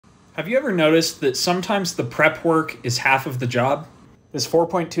Have you ever noticed that sometimes the prep work is half of the job? This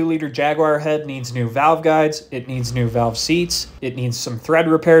 4.2 liter Jaguar head needs new valve guides, it needs new valve seats, it needs some thread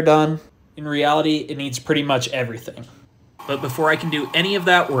repair done. In reality, it needs pretty much everything. But before I can do any of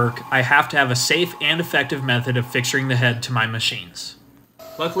that work, I have to have a safe and effective method of fixturing the head to my machines.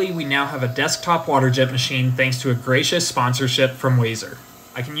 Luckily, we now have a desktop water jet machine thanks to a gracious sponsorship from Wazer.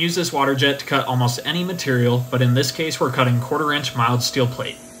 I can use this water jet to cut almost any material, but in this case we're cutting 1/4 inch mild steel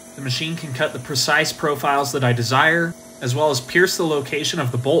plate. The machine can cut the precise profiles that I desire, as well as pierce the location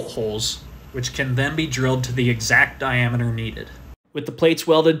of the bolt holes, which can then be drilled to the exact diameter needed. With the plates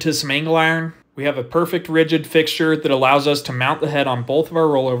welded to some angle iron, we have a perfect rigid fixture that allows us to mount the head on both of our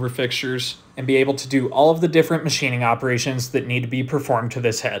rollover fixtures and be able to do all of the different machining operations that need to be performed to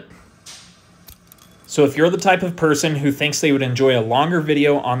this head. So if you're the type of person who thinks they would enjoy a longer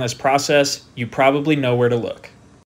video on this process, you probably know where to look.